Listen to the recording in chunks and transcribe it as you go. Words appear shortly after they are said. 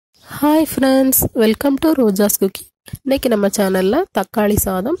Hi friends, welcome to ROJAS COOKING. இன்னைக்கு நம்ம சேனல்ல தக்காளி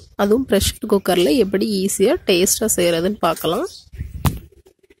சாதம் அதுவும் பிரஷர் குக்கர்ல எப்படி ஈஸியா டேஸ்டா செய்யறதுன்னு பார்க்கலாம்.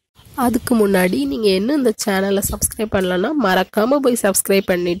 அதுக்கு முன்னாடி நீங்க இன்னும் இந்த சேனலை சப்ஸ்கிரைப் பண்ணலனா மறக்காம போய்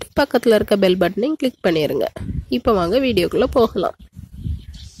சப்ஸ்கிரைப் பண்ணிட்டு பக்கத்துல இருக்க பெல் பட்டனையும் கிளிக் பண்ணிருங்க. இப்போ வாங்க வீடியோக்குள்ள போகலாம்.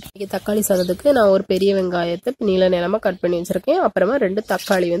 தக்காளி சாதத்துக்கு நான் ஒரு பெரிய வெங்காயத்தை நீள நீளமா கட் பண்ணி வச்சிருக்கேன். அப்புறமா 2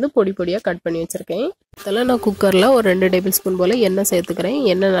 தக்காளி வந்து பொடி பொடியா கட் பண்ணி வச்சிருக்கேன். இதெல்லாம் நான் குக்கர்ல ஒரு 2 டேபிள் ஸ்பூன் போல எண்ணெய் சேர்த்துக்கிறேன்.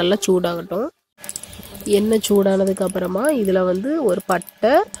 எண்ணெய் நல்லா சூடாகட்டும். எண்ணெய் சூடானதுக்கு அப்புறமா இதுல வந்து ஒரு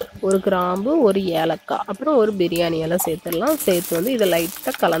பட்டை, ஒரு கிராம்பு, ஒரு ஏலக்காய், அப்புறம் ஒரு பிரியாணி இலை சேர்த்துடலாம். சேர்த்து வந்து இதை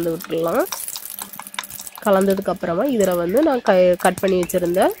லைட்டா கலந்து விட்டுடலாம். கலந்ததுக்கு அப்புறமா இதுல வந்து நான் கட் பண்ணி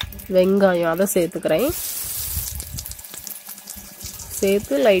வச்சிருந்த வெங்காயம் அதை சேர்த்துக்கிறேன்.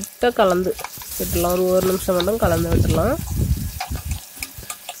 சேர்த்து லைட்டாக கலந்து விட்டுடலாம். ஒரு நிமிஷம் மட்டும் கலந்து விட்டுடலாம்.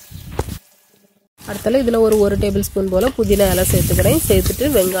 அடுத்தால இதில் ஒரு டேபிள் ஸ்பூன் போல் புதினா இலை சேர்த்துக்கிறேன். சேர்த்துட்டு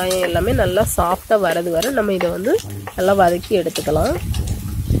வெங்காயம் எல்லாமே நல்லா சாஃப்டாக வரது வரை நம்ம இதை வந்து நல்லா வதக்கி எடுத்துக்கலாம்.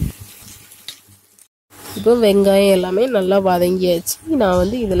 இப்போ வெங்காயம் எல்லாமே நல்லா வதங்கியாச்சு. நான்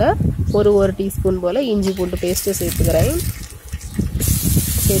வந்து இதில் ஒரு டீஸ்பூன் போல் இஞ்சி பூண்டு பேஸ்ட்டு சேர்த்துக்கிறேன்.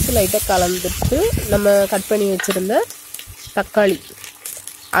 சேர்த்து லைட்டாக கலந்துட்டு நம்ம கட் பண்ணி வச்சுருந்த தக்காளி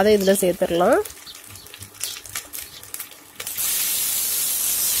அதை இதில் சேர்த்துடலாம்.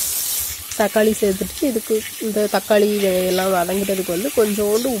 தக்காளி சேர்த்துட்டு இதுக்கு இந்த தக்காளி எல்லாம் வதங்கிறதுக்கு வந்து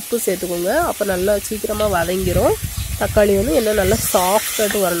கொஞ்சோண்டு உப்பு சேர்த்துக்கோங்க. அப்போ நல்லா சீக்கிரமாக வதங்கிரும். தக்காளி வந்து என்ன நல்லா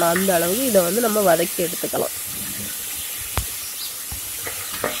சாஃப்டாக வரணும். அந்த அளவுக்கு இதை வந்து நம்ம வதக்கி எடுத்துக்கலாம்.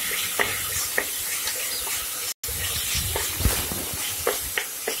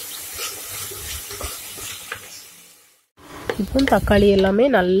 இப்போ தக்காளி எல்லாமே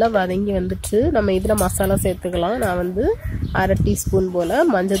நல்லா வதங்கி வந்துட்டு நம்ம இதில் மசாலா சேர்த்துக்கலாம். நான் வந்து அரை டீஸ்பூன் போல்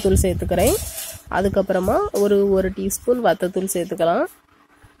மஞ்சத்தூள் சேர்த்துக்கிறேன். அதுக்கப்புறமா ஒரு டீஸ்பூன் வத்தத்தூள் சேர்த்துக்கலாம்.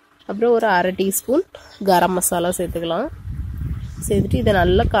 அப்புறம் ஒரு அரை டீஸ்பூன் கரம் மசாலா சேர்த்துக்கலாம். சேர்த்துட்டு இதை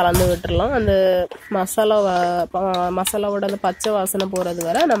நல்லா கலந்து விட்டுடலாம். அந்த மசாலாவோட அந்த பச்சை வாசனை போகிறது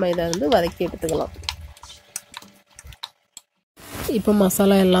வரை நம்ம இதை வந்து வதக்கி எடுத்துக்கலாம். இப்போ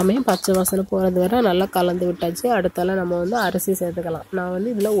மசாலா எல்லாமே பச்சை வாசனை போகிறது வரை நல்லா கலந்து விட்டாச்சு. அடுத்தால நம்ம வந்து அரிசி சேர்த்துக்கலாம். நான் வந்து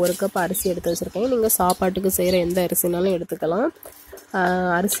இதில் 1 கப் அரிசி எடுத்து வச்சுருக்கேன். நீங்கள் சாப்பாட்டுக்கு செய்கிற எந்த அரிசினாலும் எடுத்துக்கலாம்.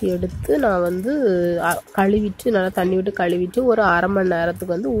 அரிசி எடுத்து நான் வந்து கழுவிட்டு நல்லா தண்ணி விட்டு கழுவிட்டு ஒரு அரை மணி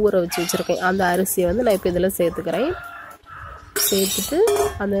நேரத்துக்கு வந்து ஊற வச்சு வச்சுருக்கேன். அந்த அரிசியை வந்து நான் இப்போ இதில் சேர்த்துக்கிறேன். சேர்த்துட்டு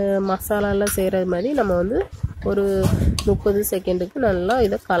அந்த மசாலாலாம் செய்கிற மாதிரி நம்ம வந்து ஒரு 30 செகண்டுக்கு நல்லா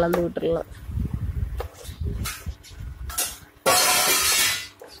இதை கலந்து விட்டுடலாம்.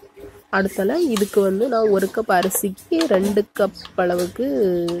 அடுத்தால இதுக்கு வந்து நான் 1 கப் அரிசிக்கு 2 கப் அளவுக்கு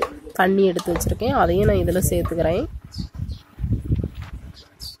தண்ணி எடுத்து வச்சுருக்கேன். அதையும் நான் இதில் சேர்த்துக்கிறேன்.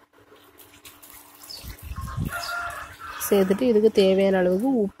 சேர்த்துட்டு இதுக்கு தேவையான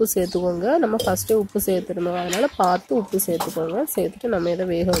அளவுக்கு உப்பு சேர்த்துக்கோங்க. நம்ம ஃபஸ்ட்டே உப்பு சேர்த்துருந்தோம், அதனால் பார்த்து உப்பு சேர்த்துக்கோங்க. சேர்த்துட்டு நம்ம இதை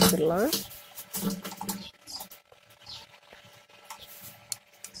வேக வச்சிடலாம்.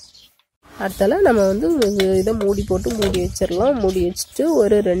 அடுத்தால நம்ம வந்து இதை மூடி போட்டு மூடி வச்சிடலாம். மூடி வச்சுட்டு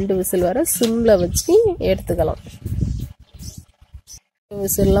ஒரு 2 விசில் வர சிம்மில் வச்சு எடுத்துக்கலாம்.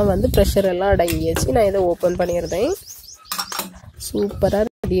 விசில்லாம் வந்து ப்ரெஷர் எல்லாம் அடங்கியாச்சு. நான் இதை ஓப்பன் பண்ணிடுறேன். சூப்பராக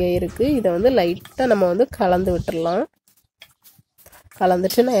ரெடியாக இருக்குது. இதை வந்து லைட்டாக நம்ம வந்து கலந்து விட்டுடலாம்.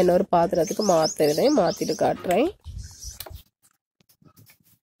 கலந்துட்டு நான் இன்னொரு பாத்திரத்துக்கு மாற்றிட்டு காட்டுறேன்.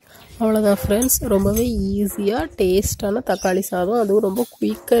 அவ்வளோதான் ஃப்ரெண்ட்ஸ், ரொம்பவே ஈஸியாக டேஸ்டான தக்காளி சாதம், அதுவும் ரொம்ப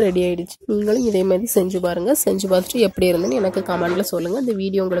குயிக்காக ரெடி ஆகிடுச்சு. நீங்களும் இதே மாதிரி செஞ்சு பாருங்கள். செஞ்சு பார்த்துட்டு எப்படி இருந்துன்னு எனக்கு கமெண்ட்டில் சொல்லுங்கள். இந்த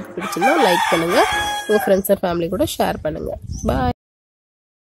வீடியோ உங்களுக்கு பிடிச்சிருந்தா லைக் பண்ணுங்கள். உங்கள் ஃப்ரெண்ட்ஸ் அண்ட் ஃபேமிலி கூட ஷேர் பண்ணுங்கள். பாய்.